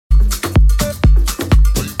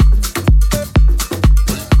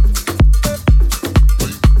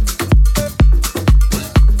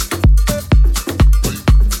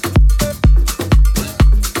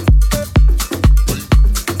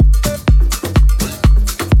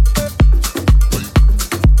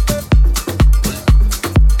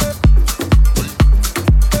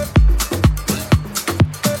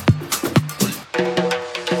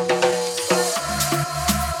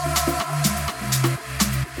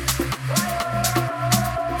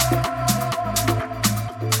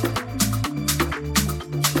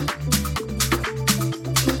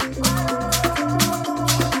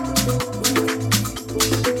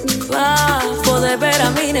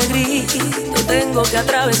tengo que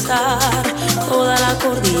atravesar toda la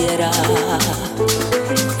cordillera.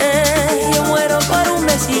 Yo muero por un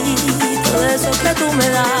besito de esos que tú me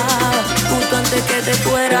das justo antes que te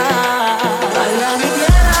fueras. Baila mi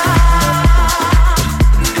tierra.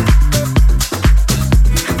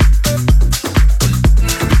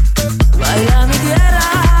 Baila mi tierra.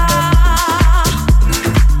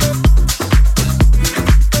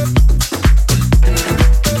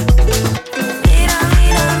 Mira,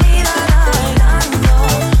 mira, mira, bailando,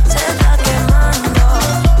 se está quemando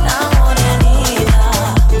la morenita.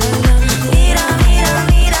 Mira, mira,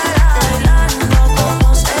 mira, bailando, como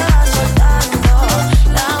se va soltando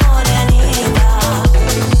la morenita.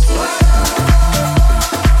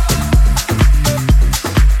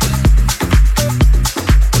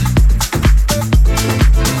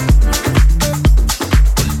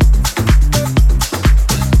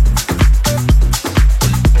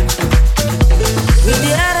 Mi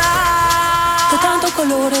tierra, de tantos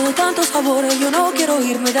colores, de tantos sabores, yo no quiero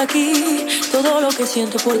irme de aquí. Todo lo que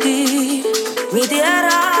siento por ti, mi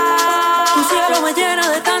tierra. Tu cielo me llena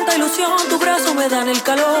de tanta ilusión, tu brazo me dan el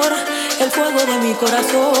calor, el fuego de mi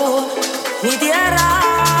corazón. Mi tierra,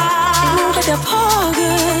 nunca te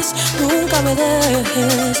apagues, nunca me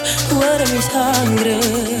dejes, tú eres mi sangre.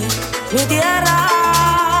 Mi tierra,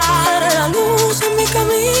 eres la luz en mi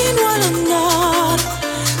camino al andar,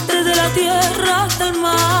 desde la tierra hasta el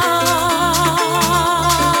mar.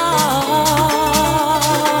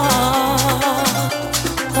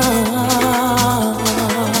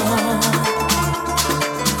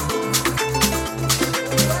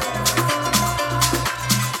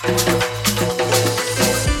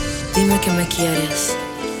 Dime que me quieres,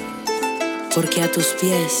 porque a tus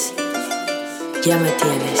pies ya me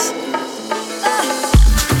tienes.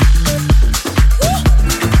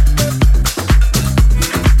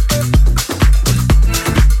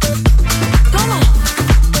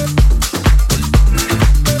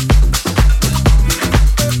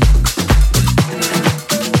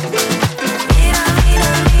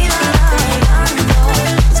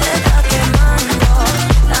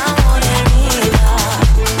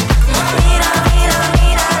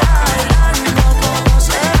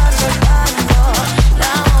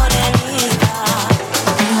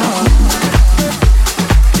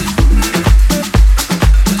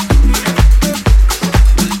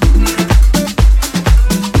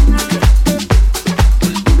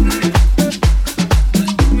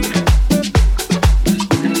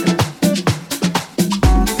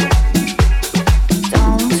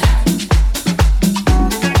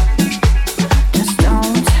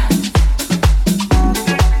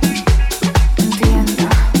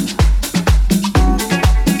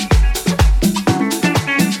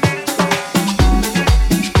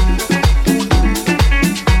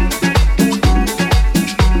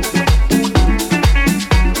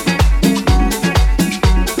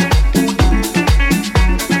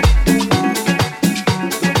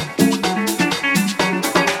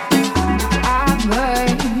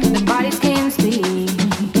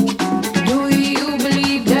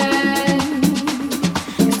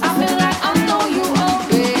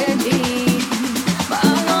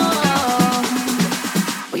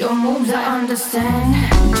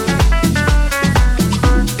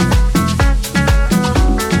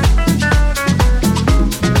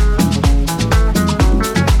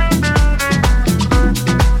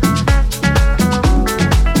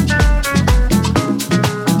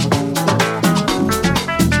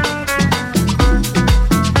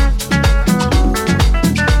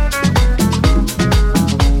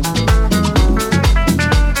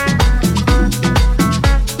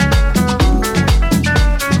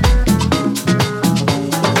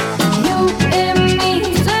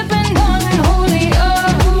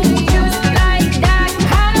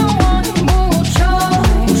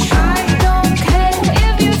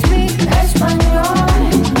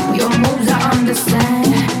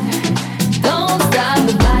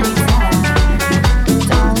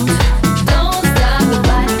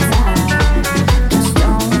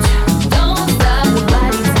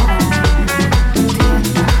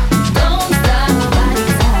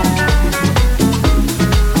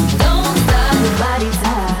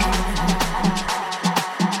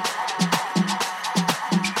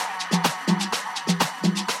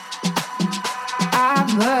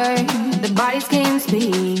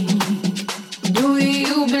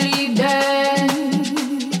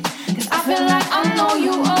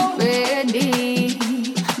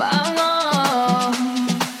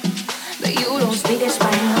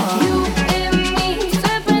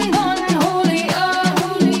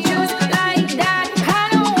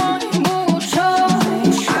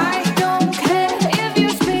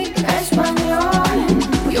 Español.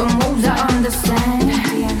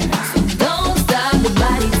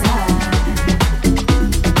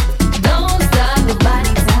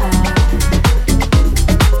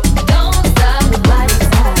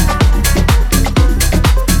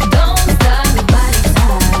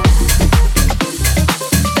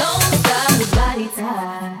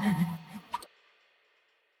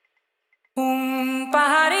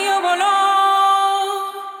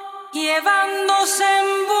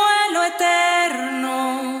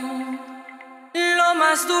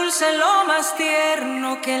 más dulce, lo más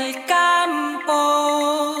tierno que el campo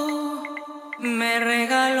me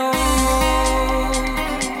regaló.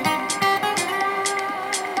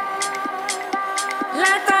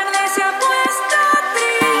 La tarde se ha puesto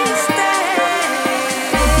triste.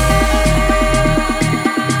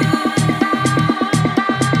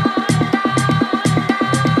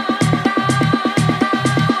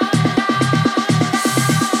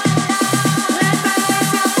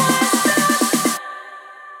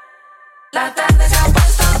 La tarde se ha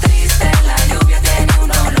puesto triste, la lluvia tiene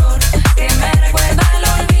un olor que me recuerda al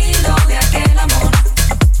olvido de aquel amor.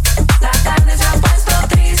 La tarde se ha puesto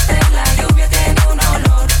triste, la lluvia tiene un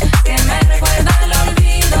olor que me recuerda al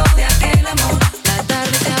olvido de aquel amor. La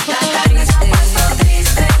tarde se ha puesto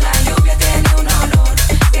triste, la lluvia tiene un olor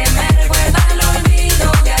que me recuerda al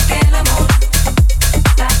olvido de aquel amor.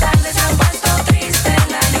 La tarde se ha puesto triste,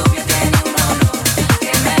 la lluvia tiene un olor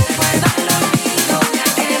que me recuerda al olvido de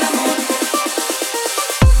aquel amor.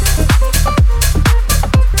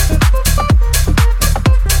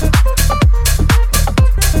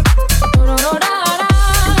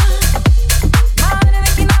 Madre, ¿de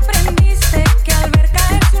quién aprendiste que al ver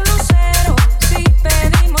caerse un lucero, si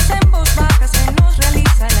pedimos en voz baja se nos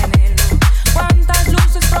realiza el anhelo? ¿Cuántas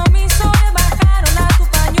luces promisorias bajaron a tu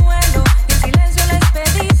pañuelo y en silencio les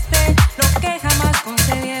pediste lo que jamás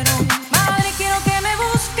concedieron? Madre, quiero que me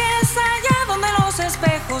busques allá donde los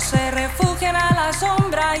espejos se refugian a la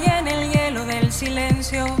sombra y en el hielo del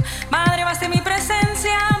silencio. Madre, baste mi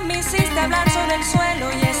presencia, me hiciste hablar sobre el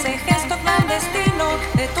suelo y ese gesto clandestino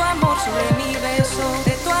de tu amor sobre mi beso,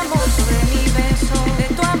 de tu amor sobre mi beso, de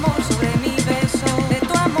tu amor sobre mi beso, de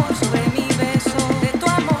tu amor sobre mi beso, de tu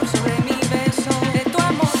amor sobre mi beso, de tu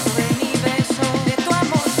amor sobre mi beso, de tu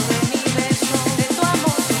amor sobre mi beso, de tu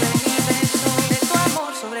amor sobre mi beso, de tu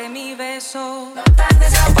amor sobre mi beso. La tarde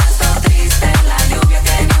se ha puesto triste, la lluvia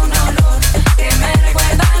tiene un olor que me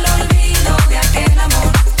recuerda al olvido de aquel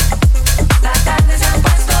amor. La tarde se ha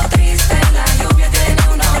puesto triste, la lluvia tiene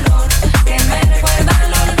un olor que me recuerda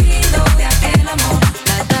al olvido de aquel amor.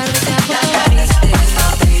 La tarde se ha puesto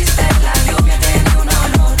triste, la lluvia tiene un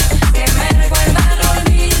olor que me recuerda al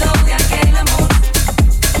olvido de aquel amor.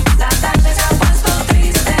 La tarde se ha puesto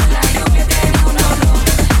triste, la lluvia tiene un olor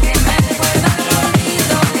que me recuerda al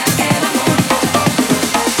olvido de aquel amor.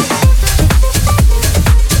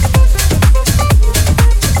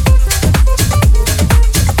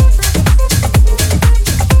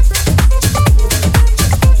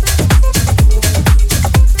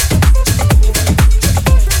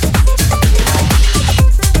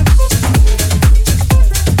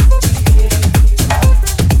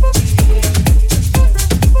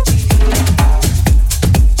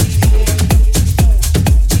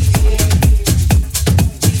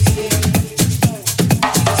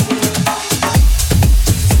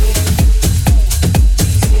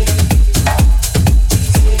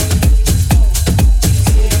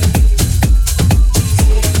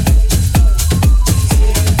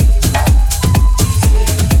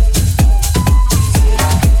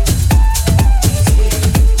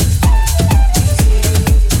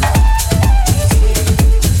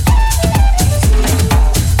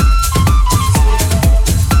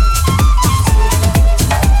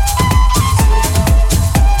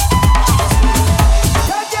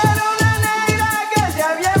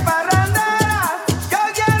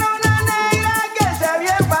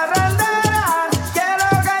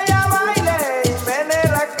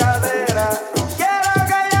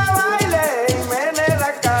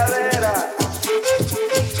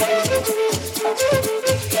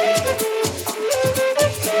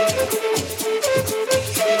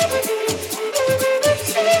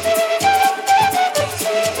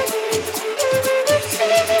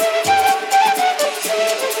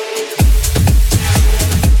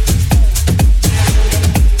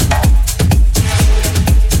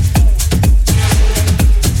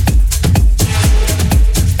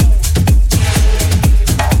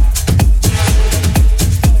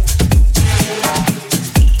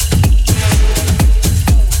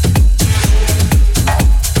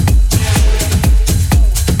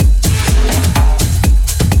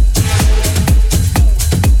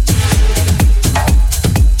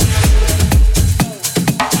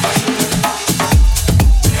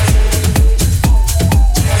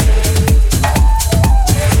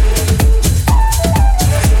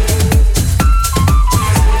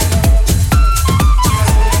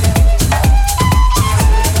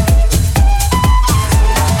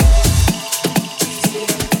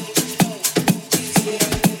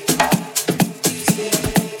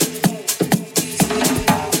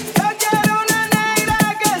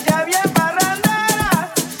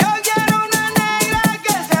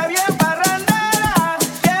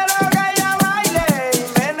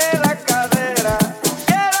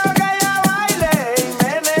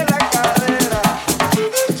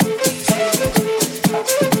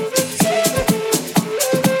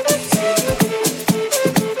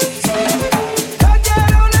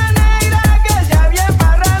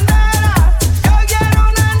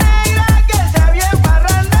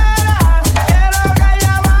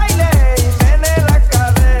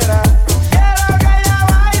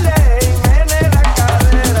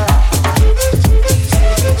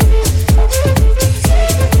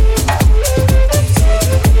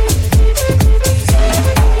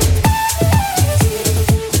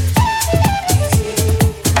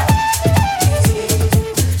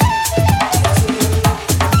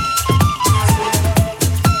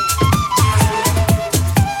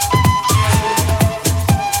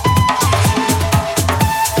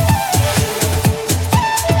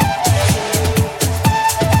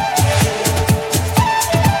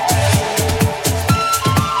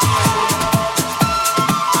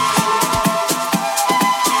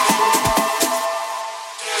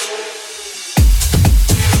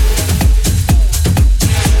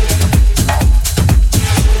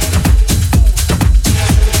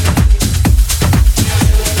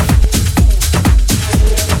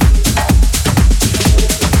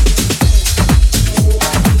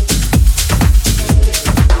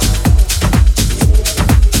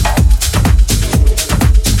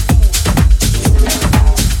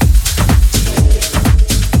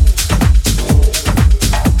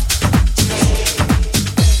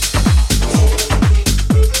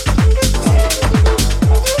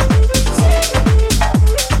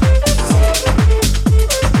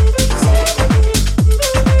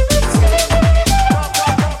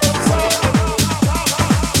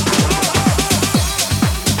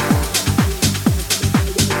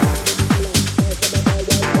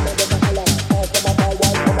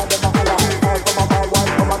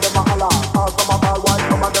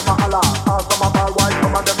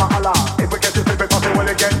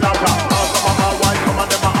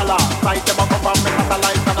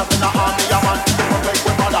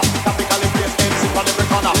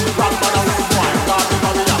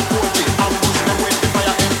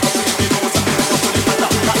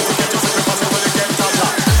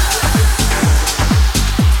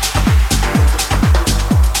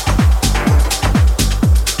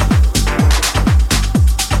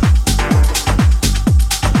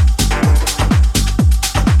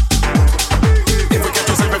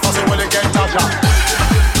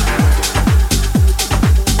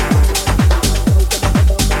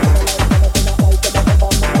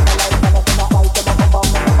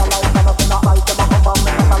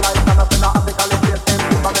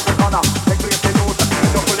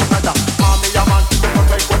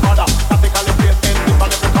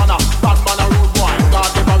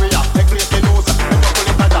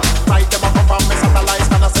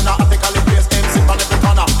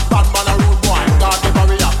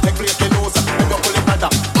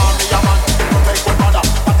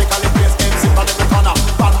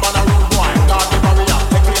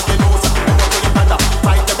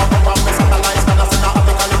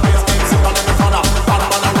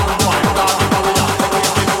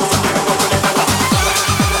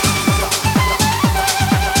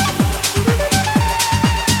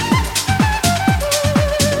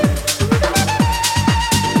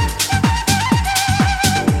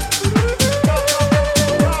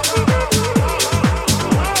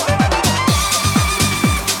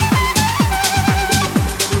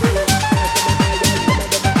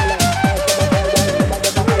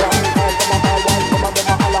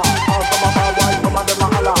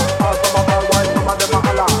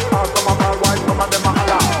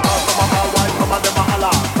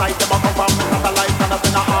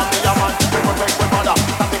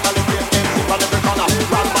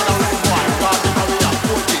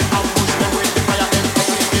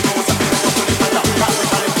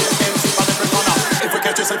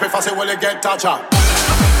 fussy, will you get touch up?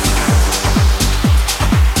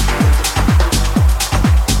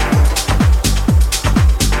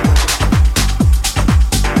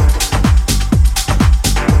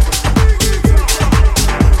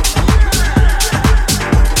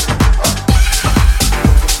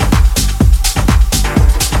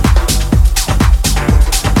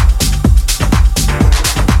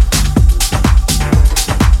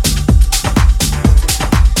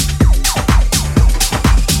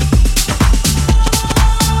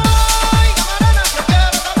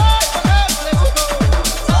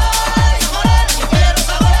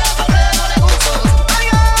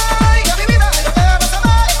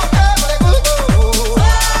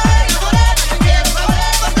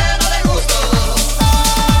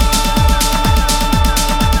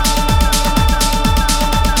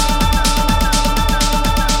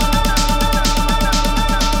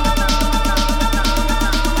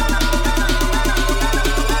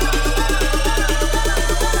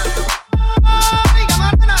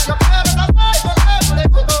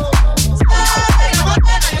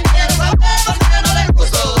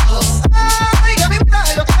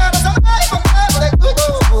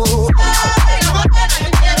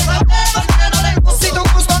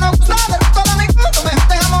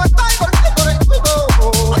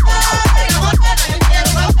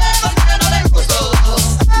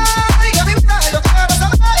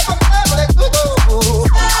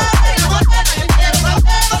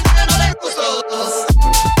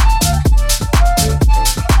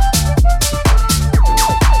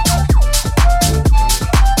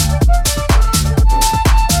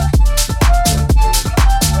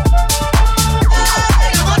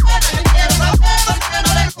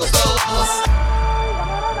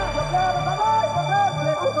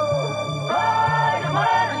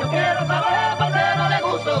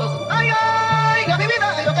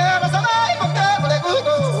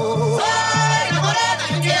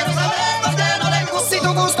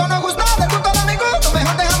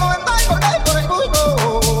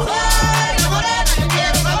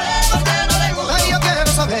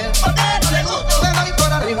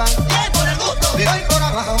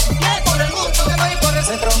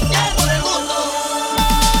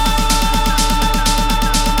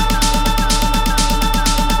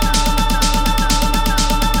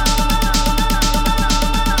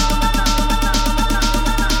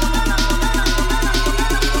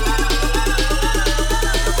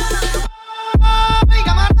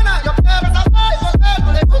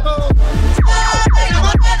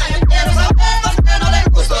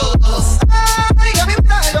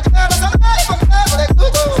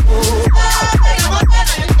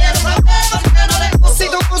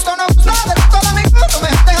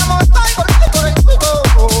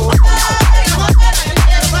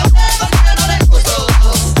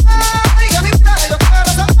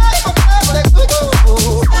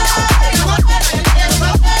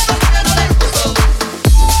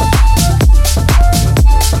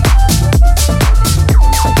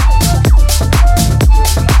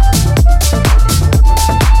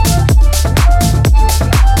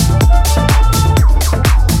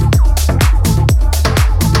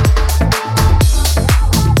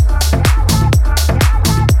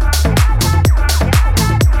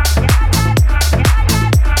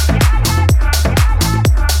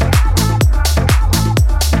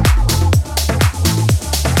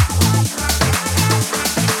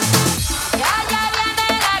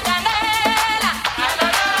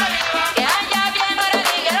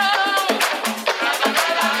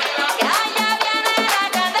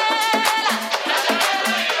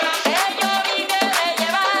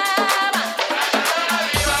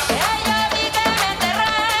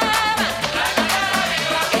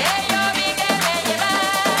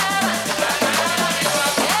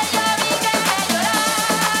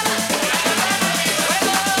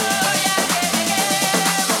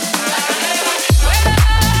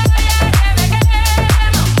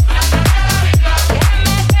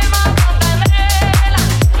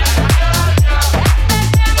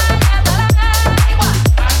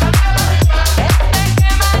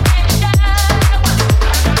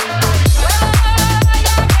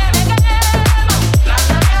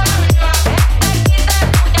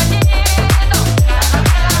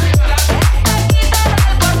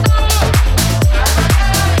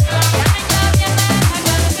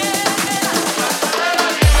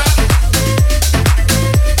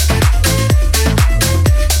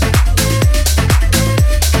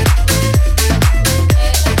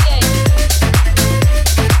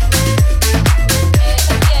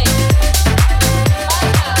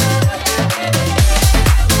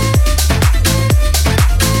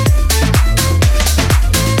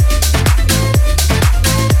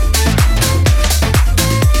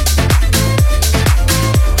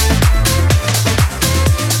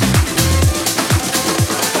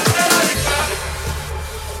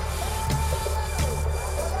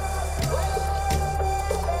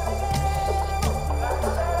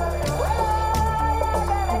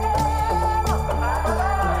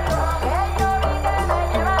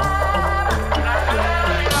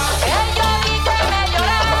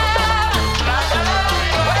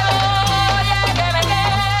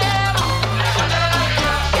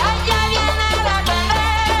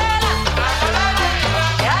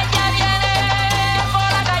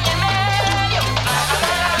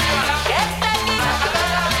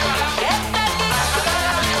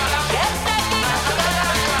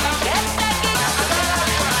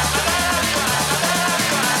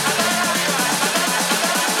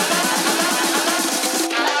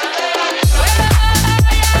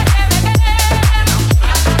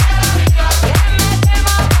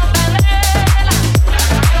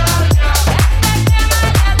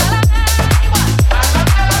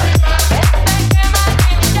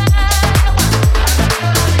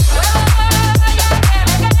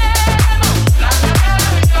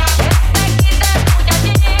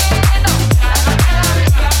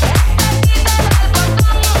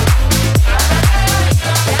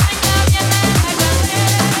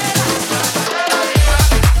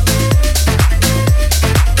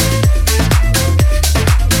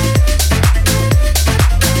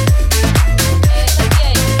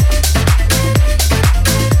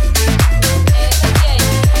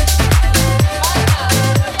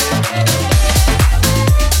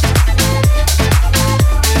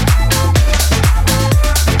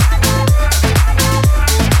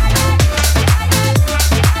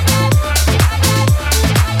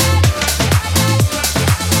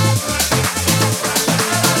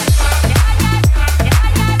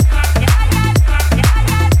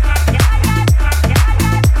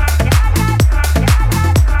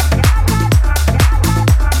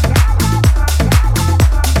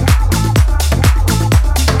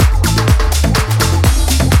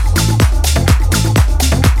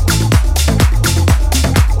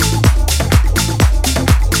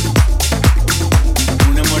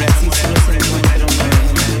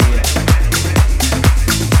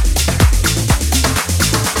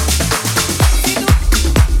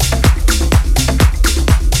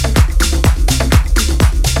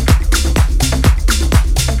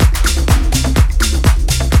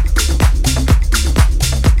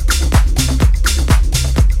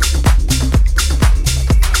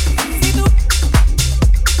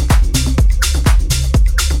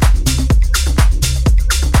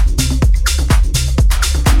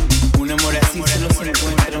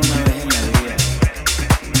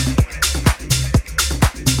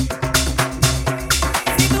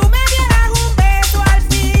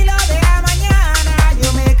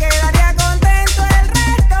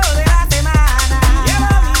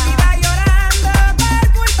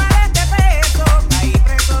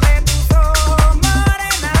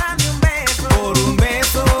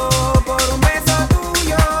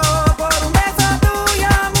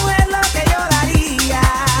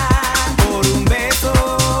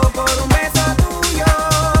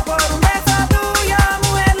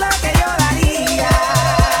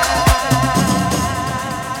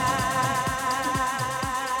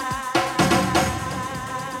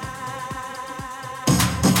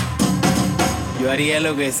 haría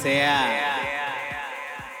lo que sea.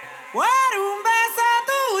 Por un beso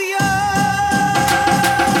tuyo.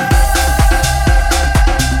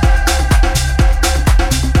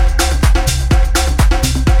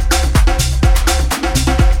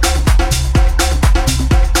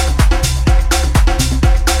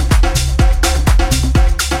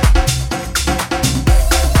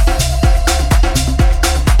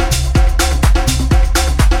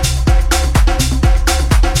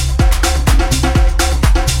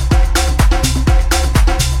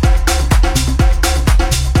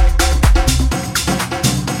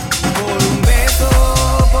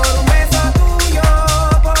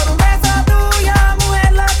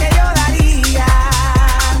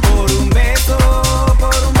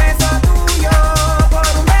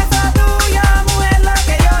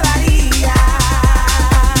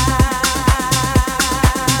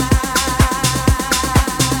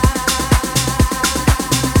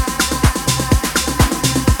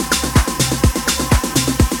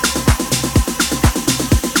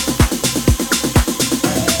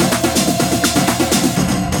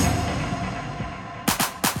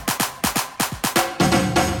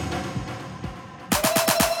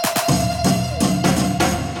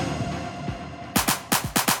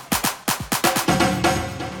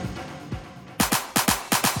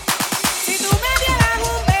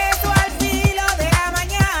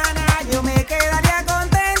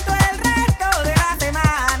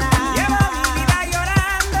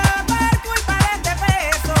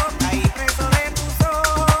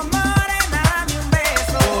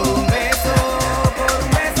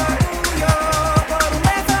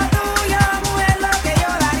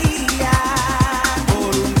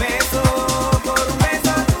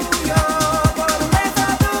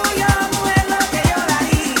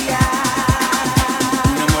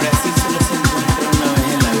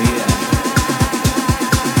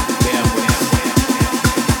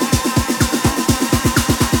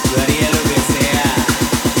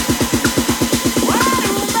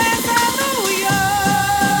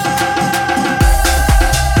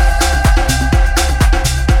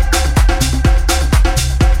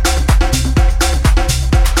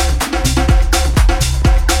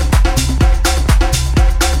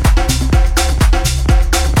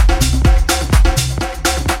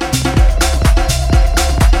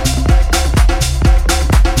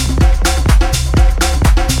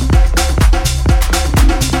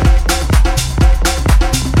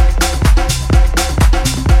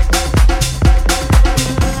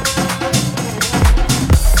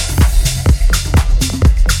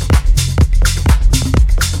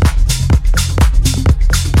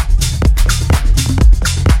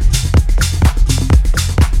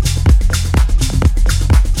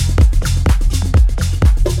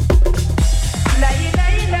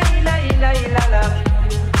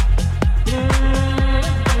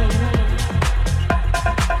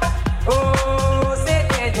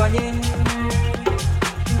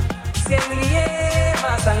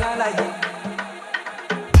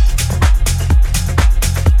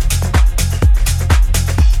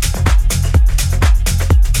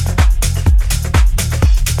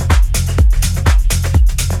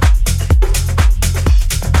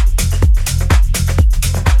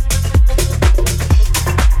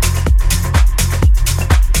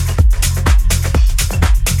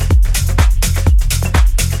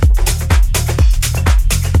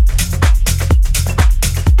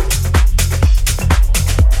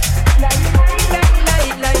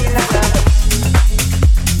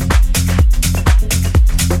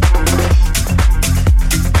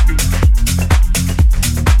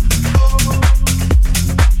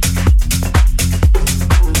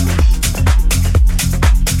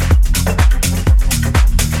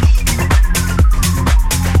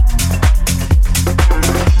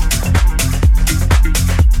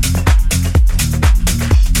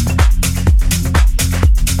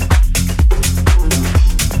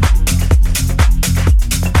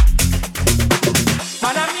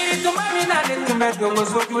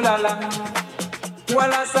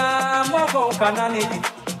 Walasa mogo kanani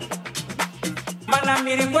mana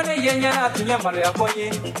miri kone yenya na tunya mare akonye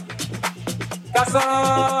kaso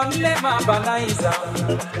le ma banaiza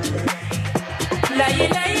la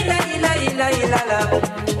ila ila ila ila ila la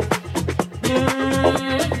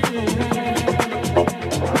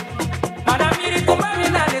mana miri kumami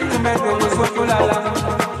na le tumedo musokulala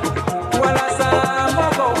walasa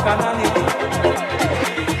mogo kanani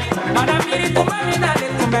mana miri kumami na le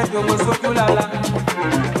tumedo musokulala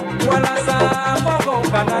walasa mogo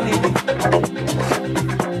kanani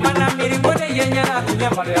mana miri kone yenya na tunya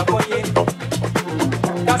mare akonye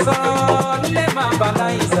kaso le ma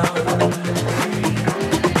banaiza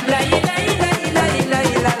la ila ila ila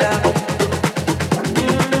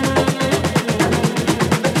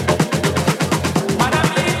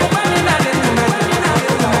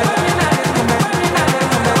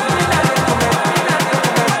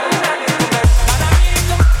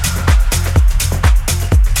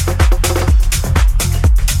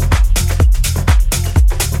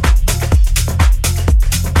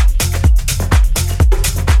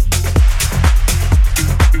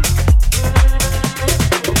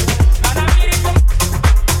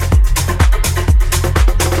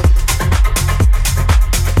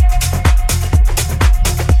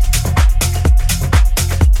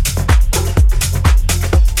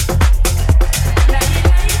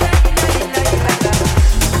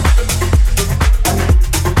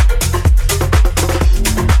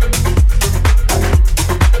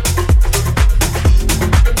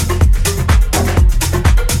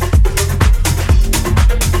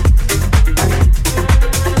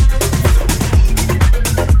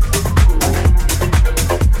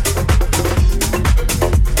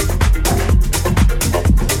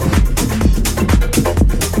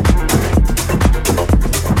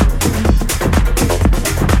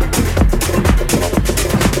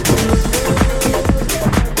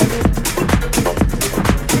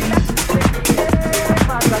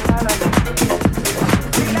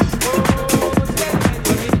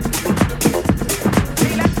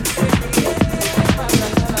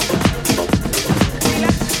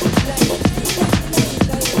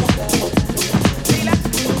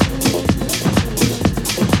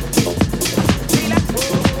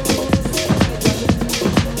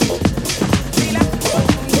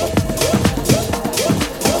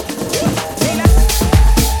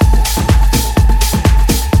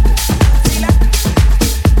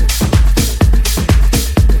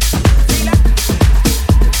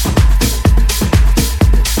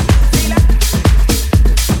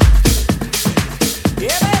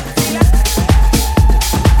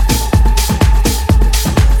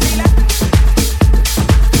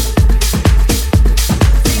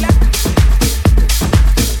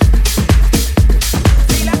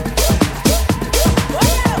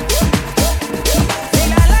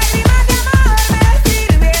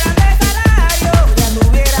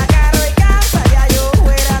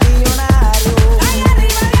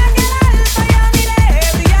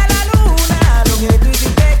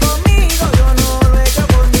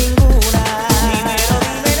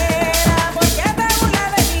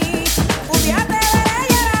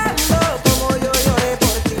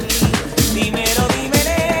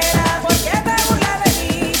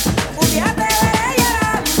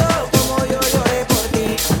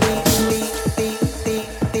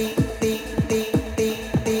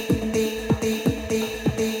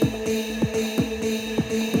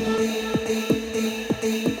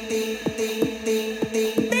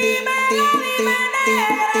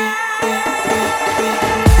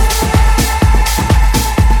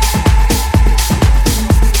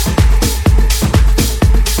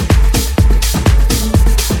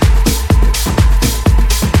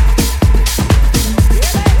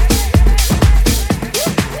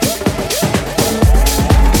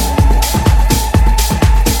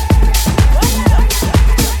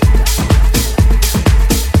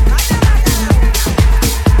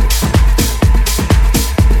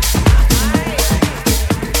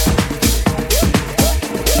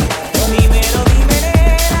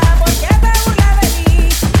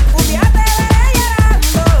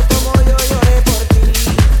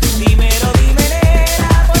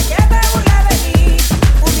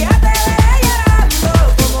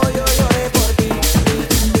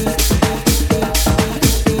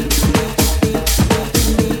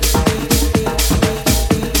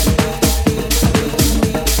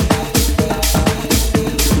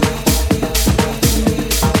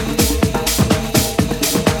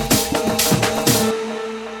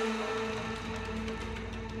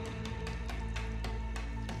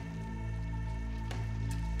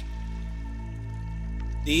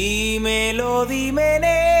Dímelo, dime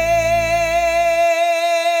negra,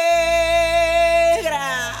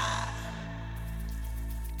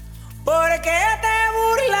 ¿por qué te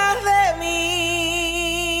burlas de mí?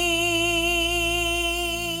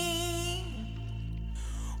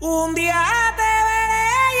 Un día te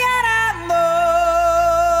veré llorando,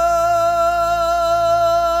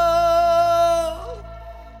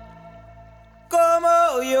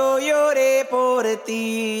 como yo lloré por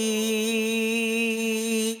ti.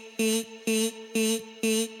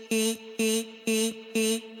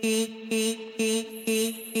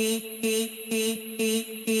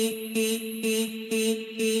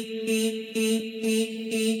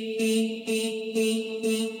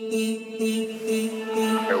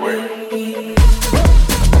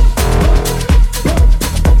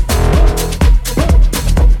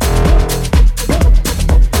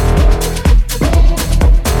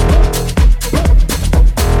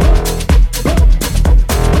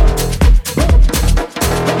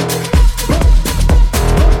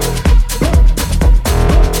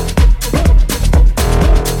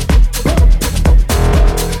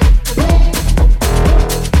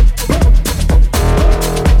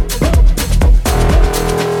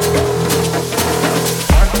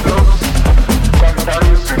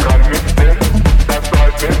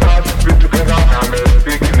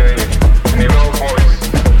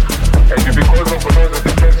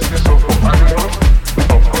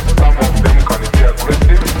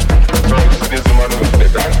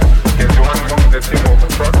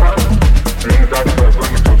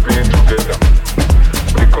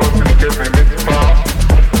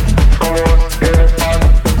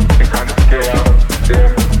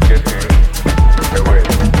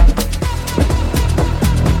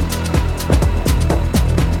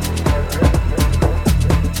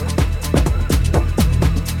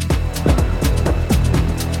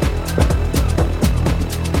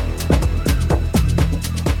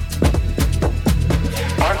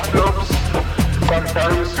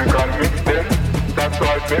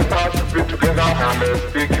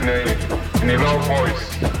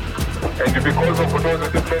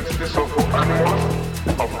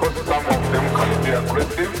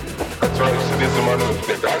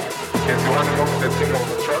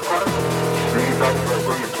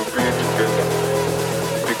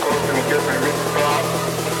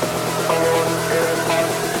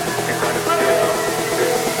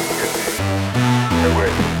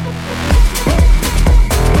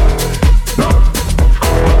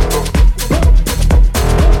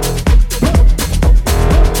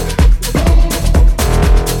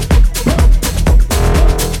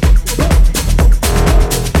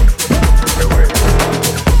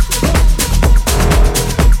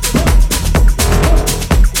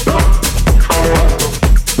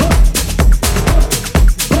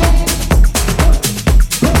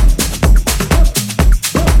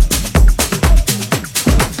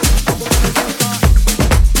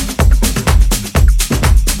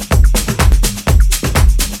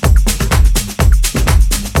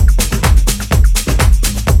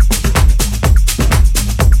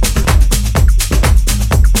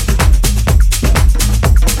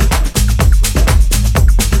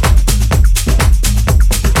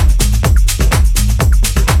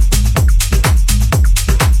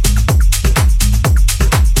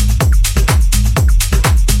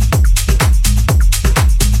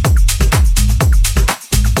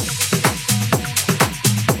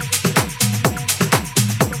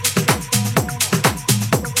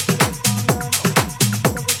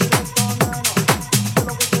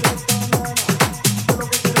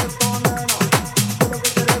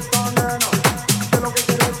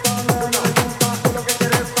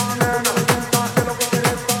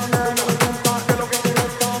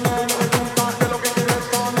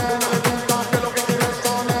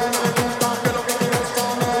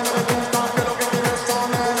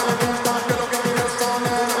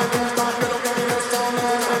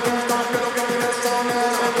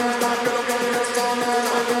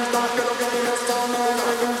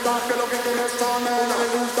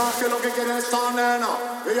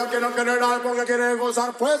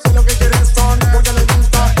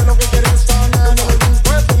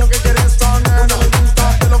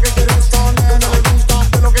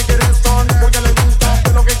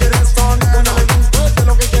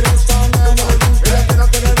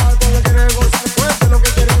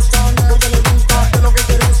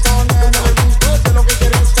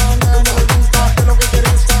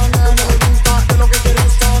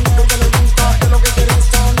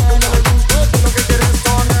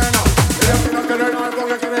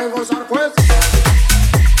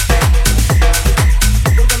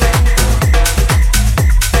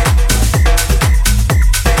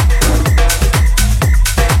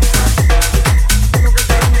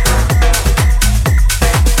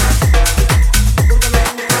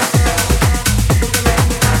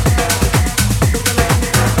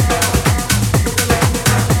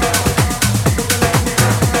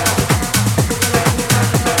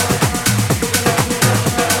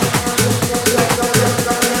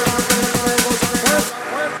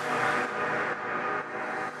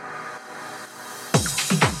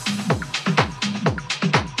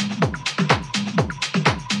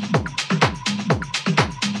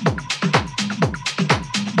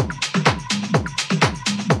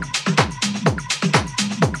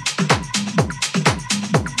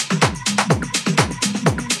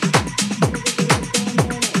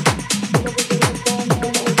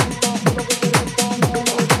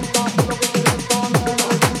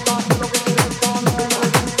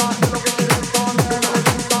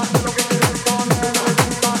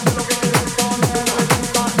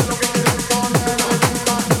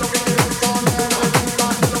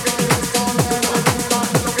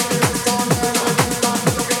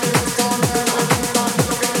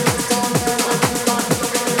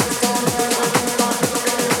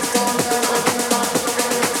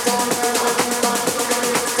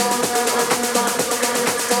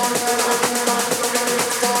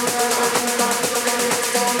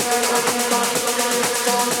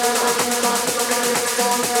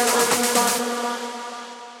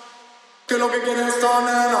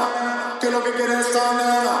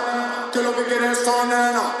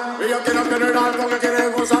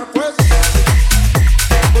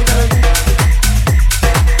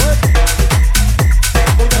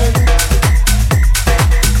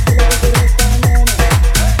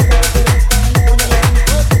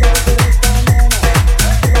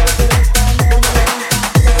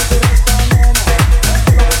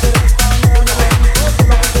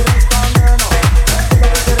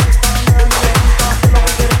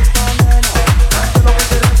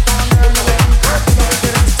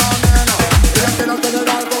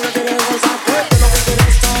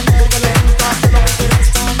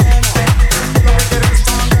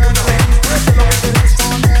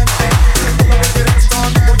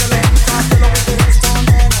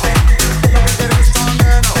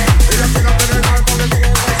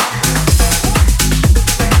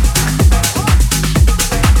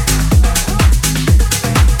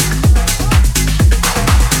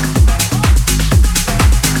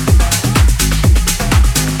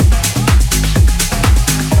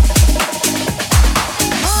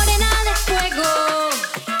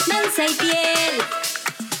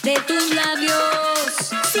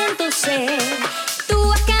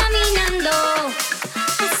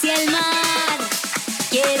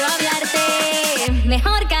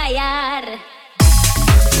 mejor callar.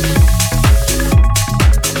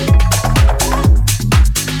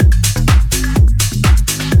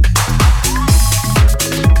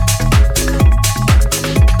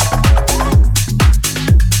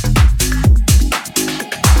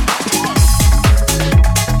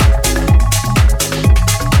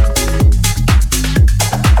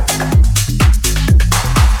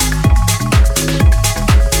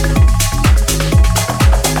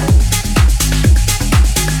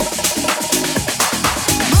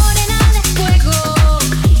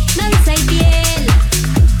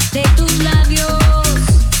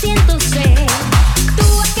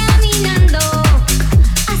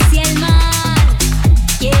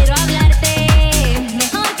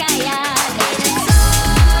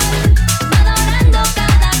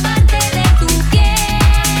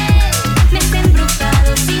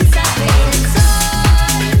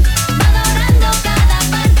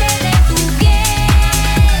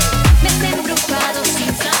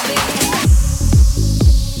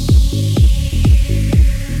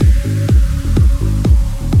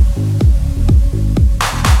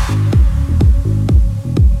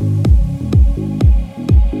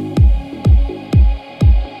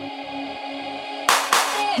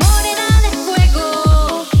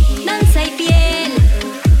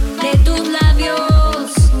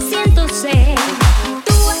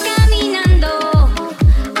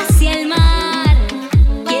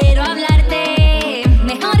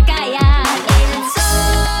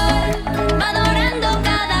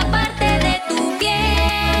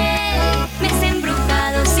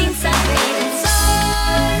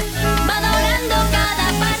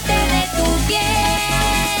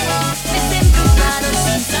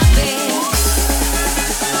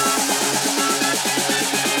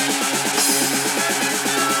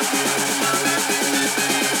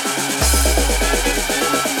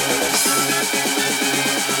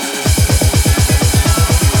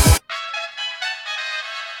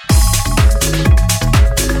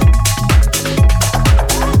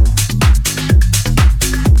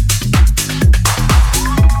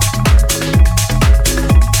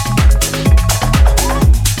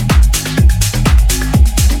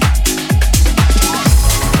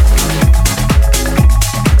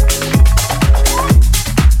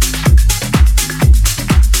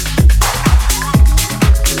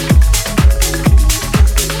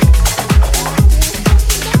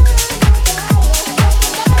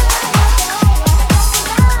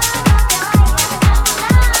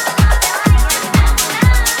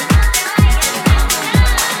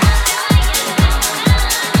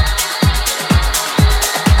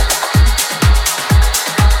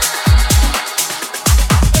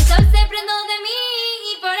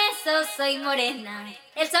 soy morena.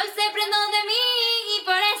 El sol se prendó de mí y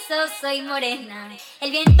por eso soy morena.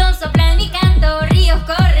 El viento sopla en mi canto, ríos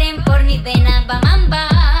corren por mis venas. Bamamba.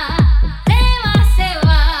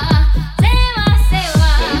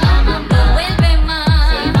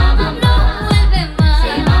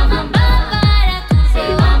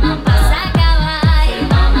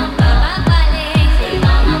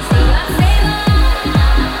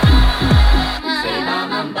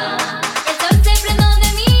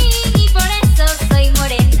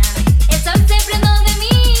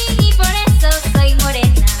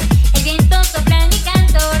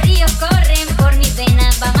 Corren por mis venas.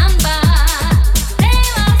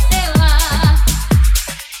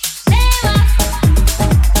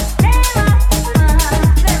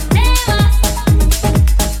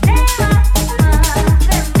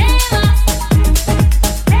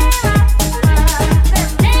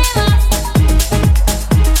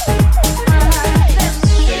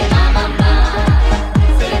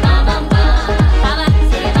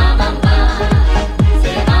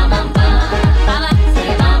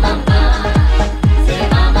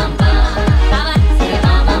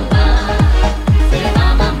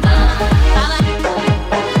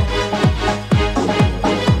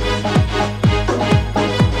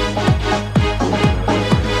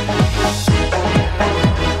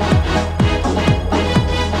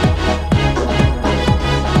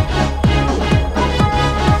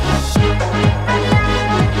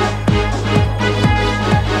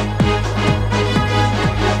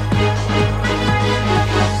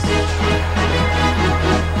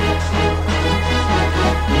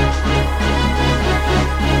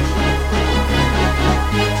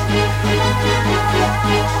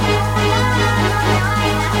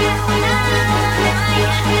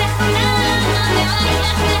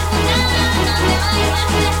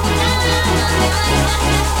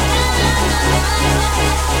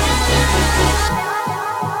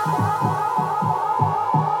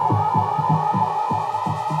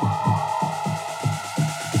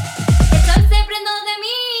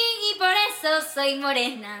 soy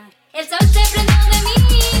morena. El sol se prendió de mí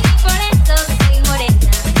y por eso soy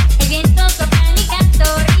morena. El viento sopla en mi canto,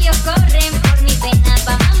 ríos corren por mis venas.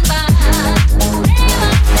 Va, mamba, se va,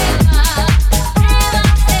 se va, se va,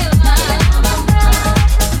 se va, mamba.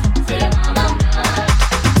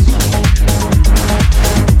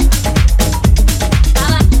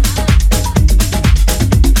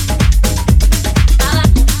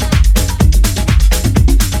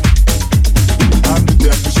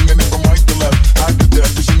 Swinging it from right to left, hot to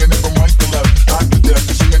death. We swinging it from right to left, hot to death.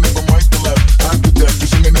 We swinging it from right to left, hot to death. We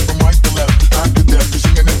swinging it from right to left, hot to death. We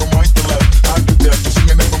swinging it from right to left, hot to death. We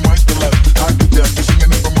swinging it from right to left, hot to death. We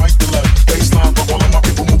swinging it from right to left. Baseline for all of my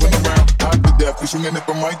people moving around, hot to death. We swinging it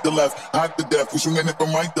from right to left, hot to death. We swinging it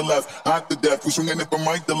from right to left, hot to death. We swinging it from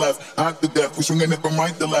right to left, hot to death. We swinging it from right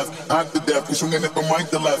to left, hot to death. We swinging it from right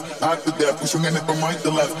to left, hot to death. We swinging it from right to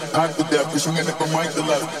left, hot to death. We swinging it from right to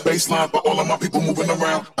left. Baseline for all of my people moving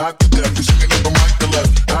around. Bass to death, we swinging it from right to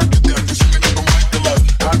left. Hot to death, we swinging it from right to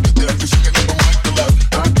left. Hot to death, we swinging it from right to left.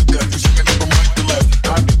 Hot to death, we swinging it from right to left.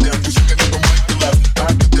 Hot to death, we swinging it from right to left.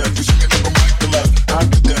 Hot to death, we swinging it from right to left. Hot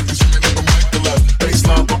to death, we swinging it from right to left.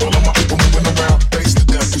 Baseline for all of my people moving around. Baseline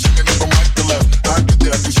for left. We swinging it from right to left. Baseline for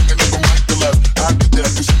left. We swinging it from right to left.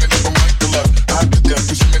 Baseline for left.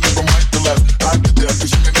 We swinging it from right to left.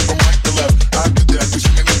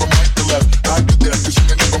 Baseline for left. We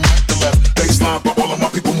swinging it from right to left. Baseline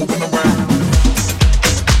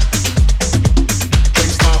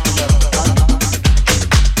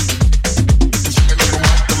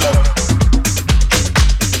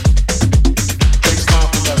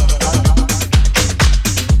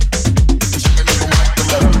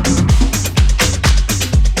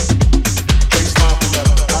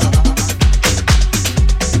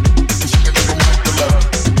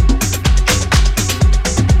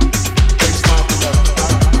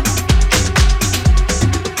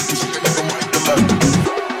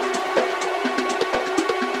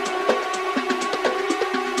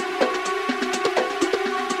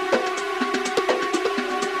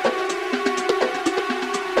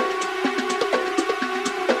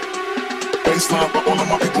for all of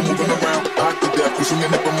my people moving around. Hot to death, we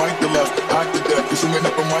swinging it from right to left. Hot to death, we swinging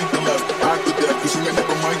it from right to left. Hot to death, we swinging it from right to left. Hot to death, we swinging it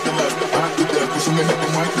from right to left. Hot to death, we swinging it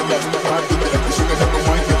from right to left. Hot to death, we swinging it from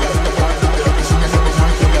right to left. Hot to death, we swinging it from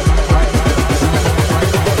right to left.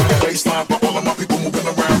 Baseline for all of my people moving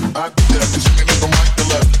around. Hot to death, we swinging it from right to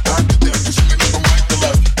left. Hot to death, we swinging it from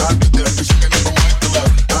right to left. Hot to death, we swinging it from right to left. Hot to death, we swinging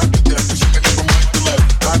it from right to left. Hot to death, we swinging it from right to left. Hot to death, we swinging it from right to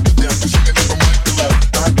left. Hot to death, we swinging it from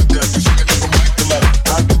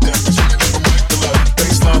right to left.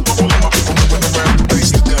 Baseline for all of my people moving around.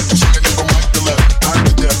 Bass to death, we swinging it from right to left. Hot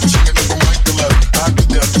to death, we swinging it from right to left. Hot to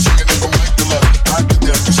death, we swinging it from right to left. Hot to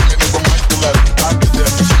death, we swinging it from right to left.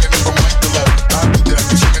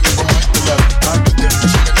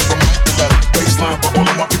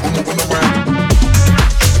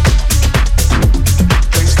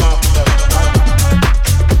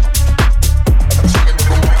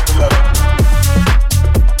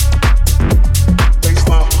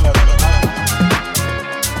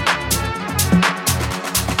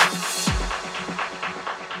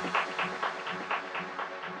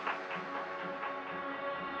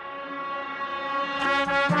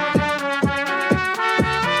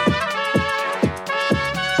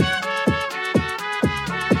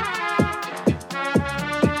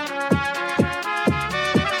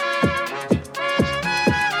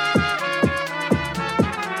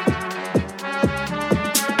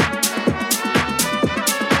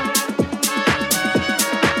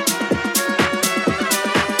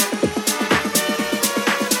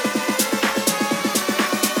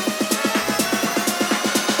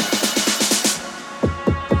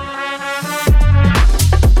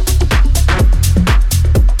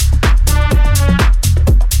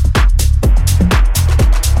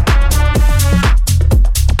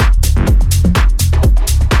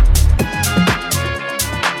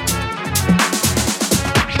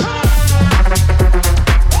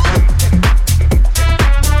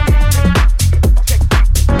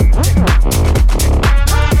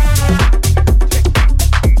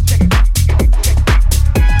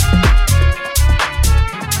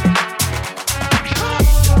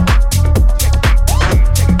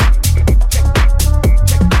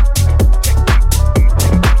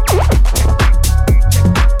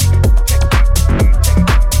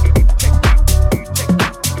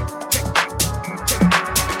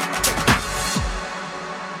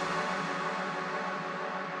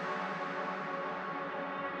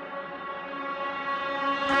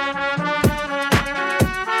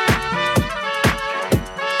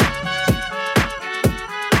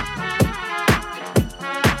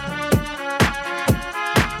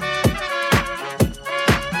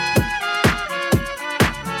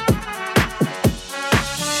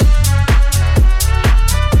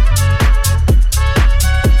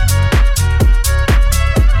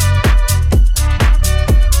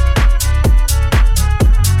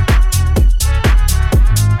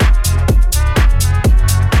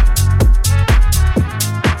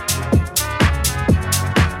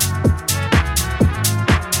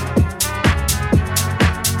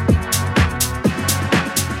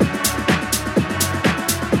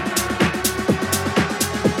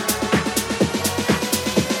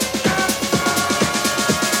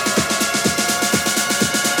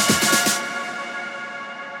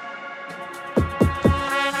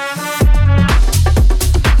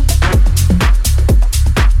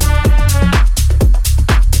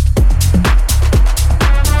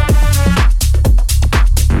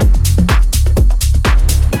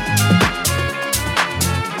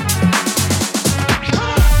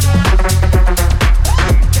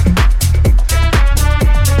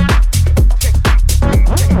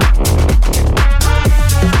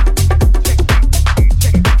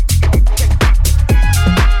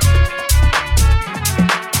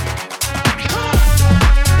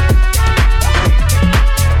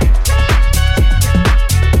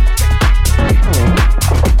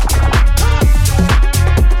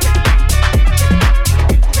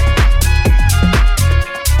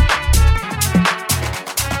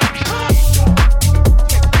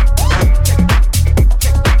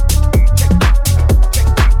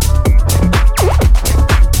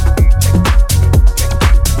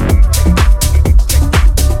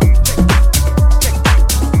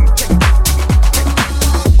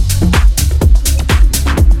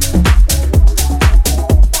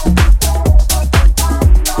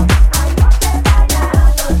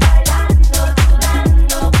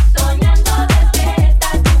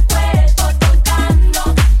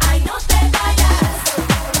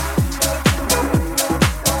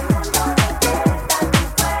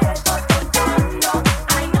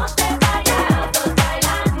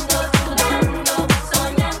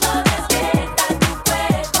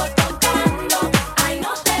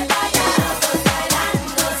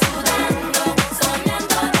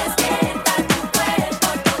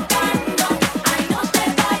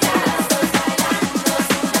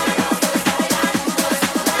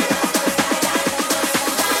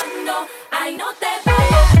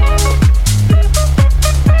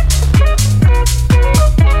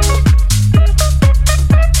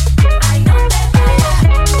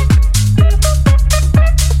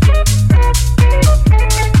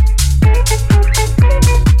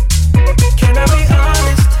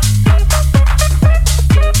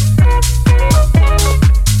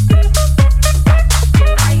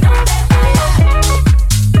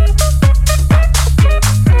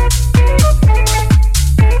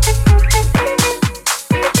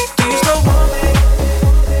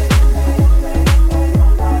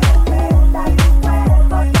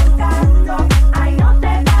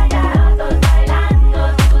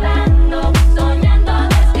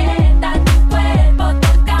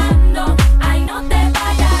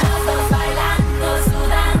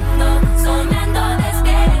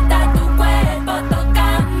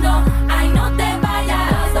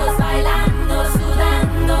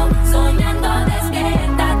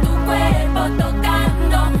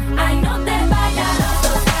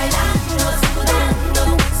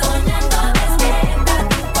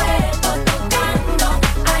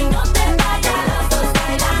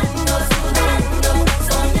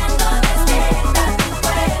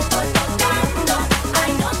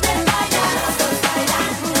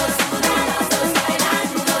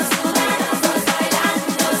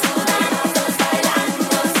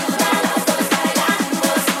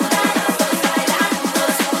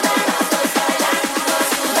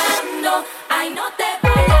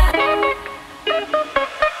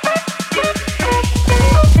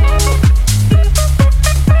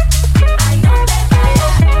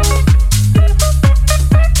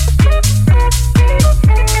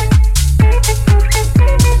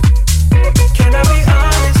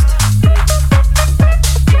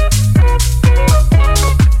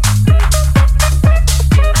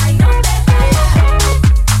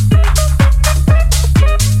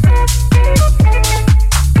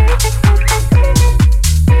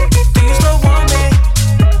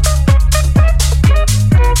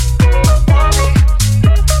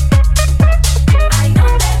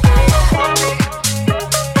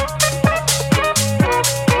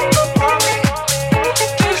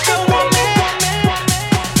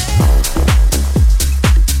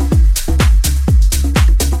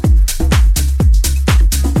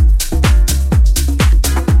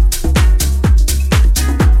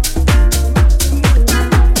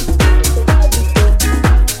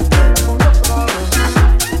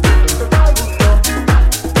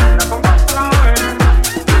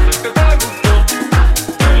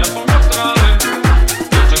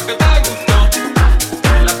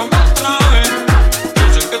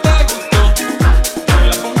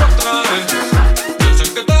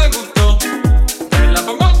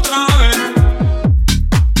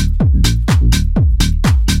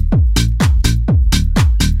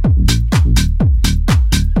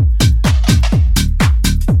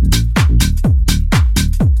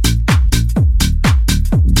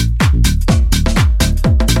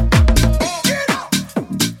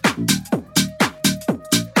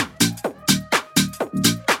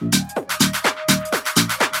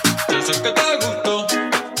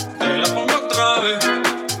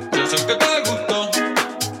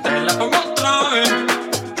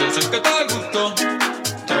 que te gustó,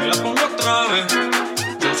 te la pongo otra vez.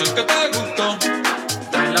 Yo sé que te gustó,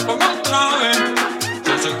 te la pongo otra vez.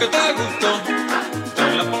 Yo sé que te gustó,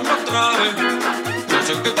 te la pongo otra vez. Yo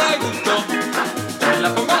sé que te gustó, te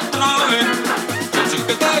la pongo otra vez. Yo sé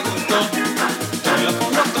que te gustó, te la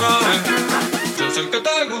pongo otra vez. Yo sé que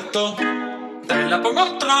te gustó, te la pongo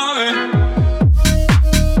otra vez.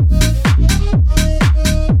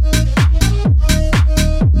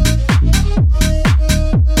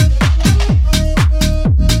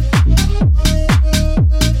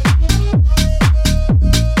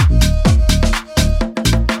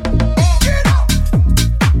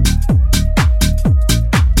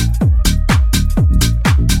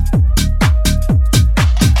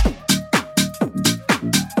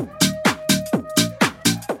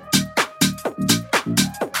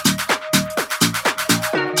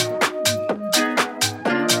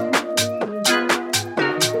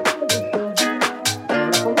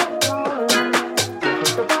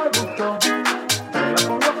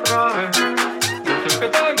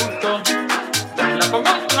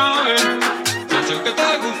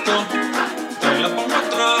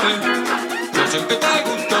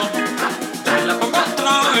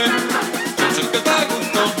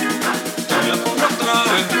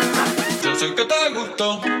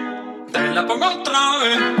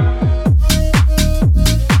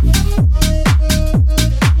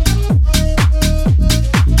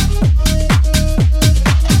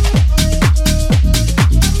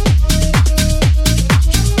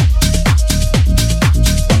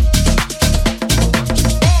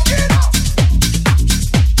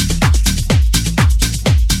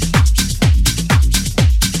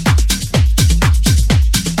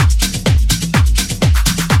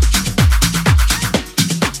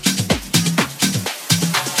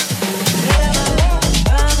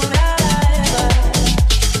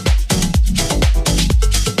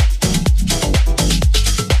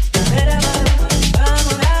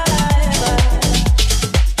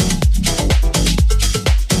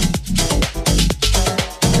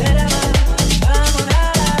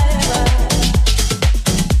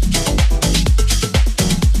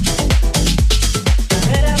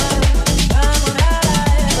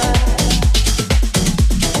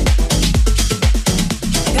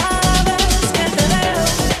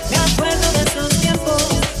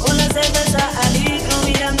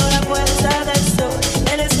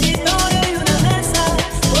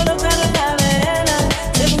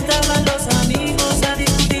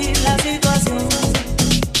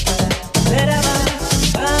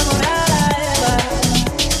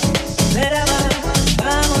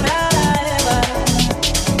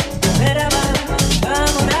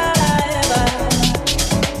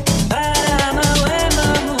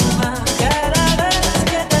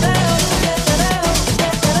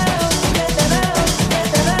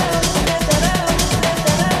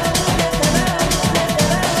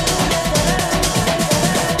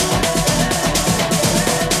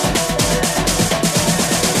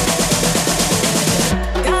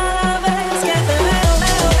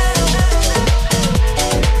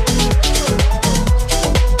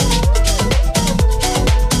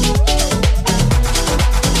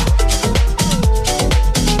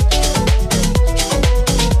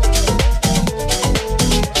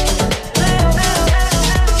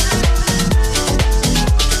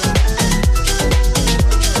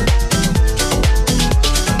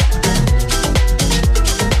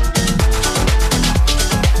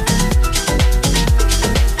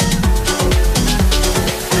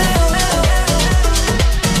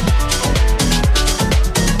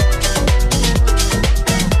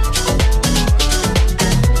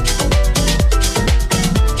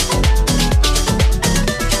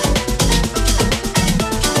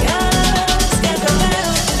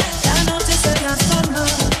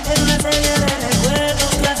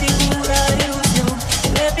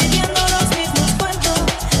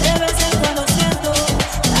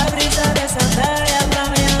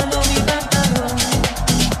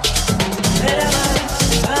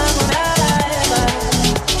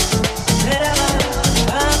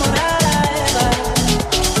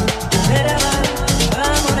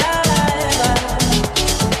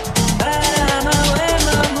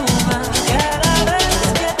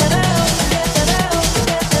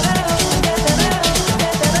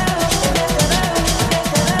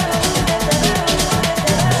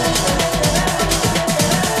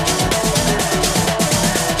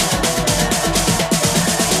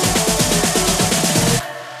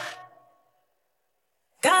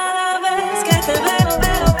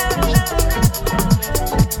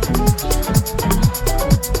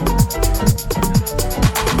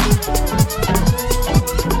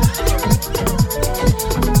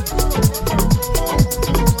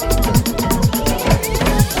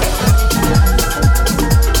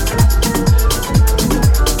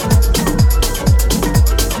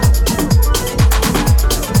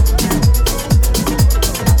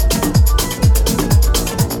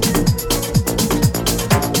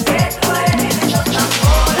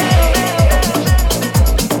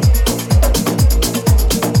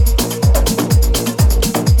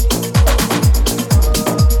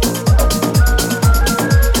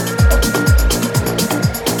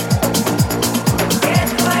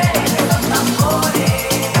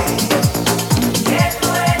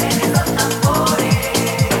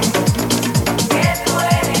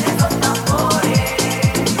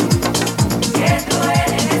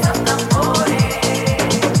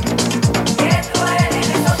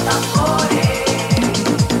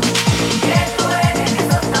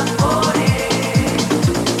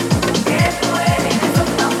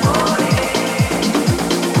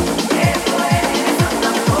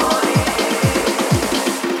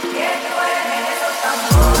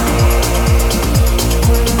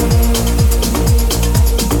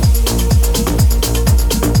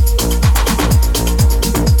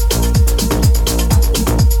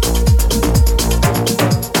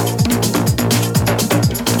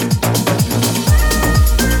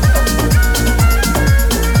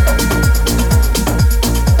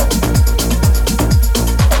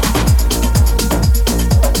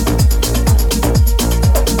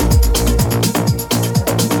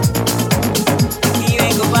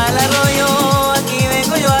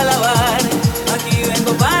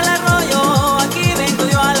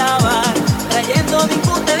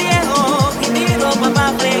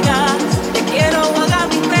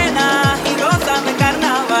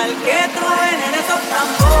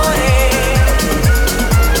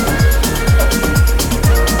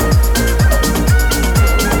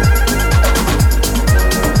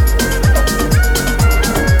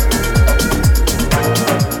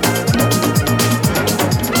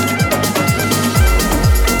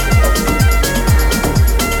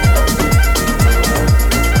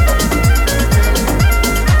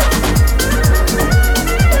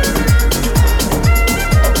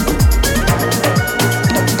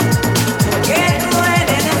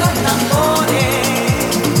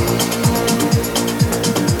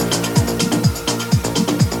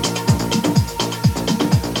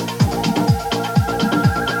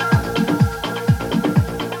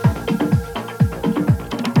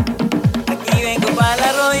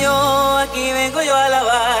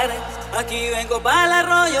 aquí vengo para el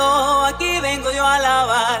arroyo, aquí vengo yo a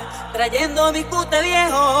lavar, trayendo mi cute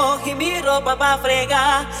viejo y mi ropa pa'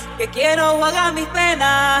 fregar, que quiero jugar mis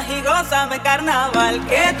penas y gozarme carnaval,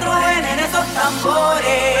 que truenen esos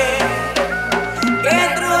tambores,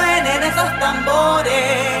 que truenen esos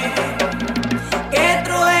tambores, que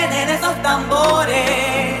truenen esos tambores,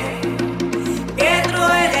 que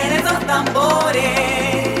truenen esos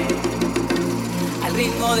tambores. Al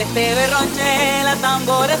ritmo de este berronche la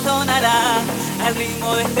tambora sonará, al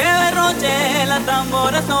ritmo de este berronche la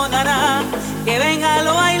tambora sonará, que vengan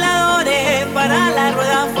los bailadores para la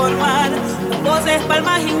rueda formar, con voces,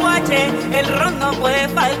 palmas y guache, el ron no puede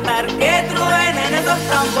faltar, que truenen esos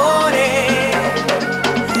tambores.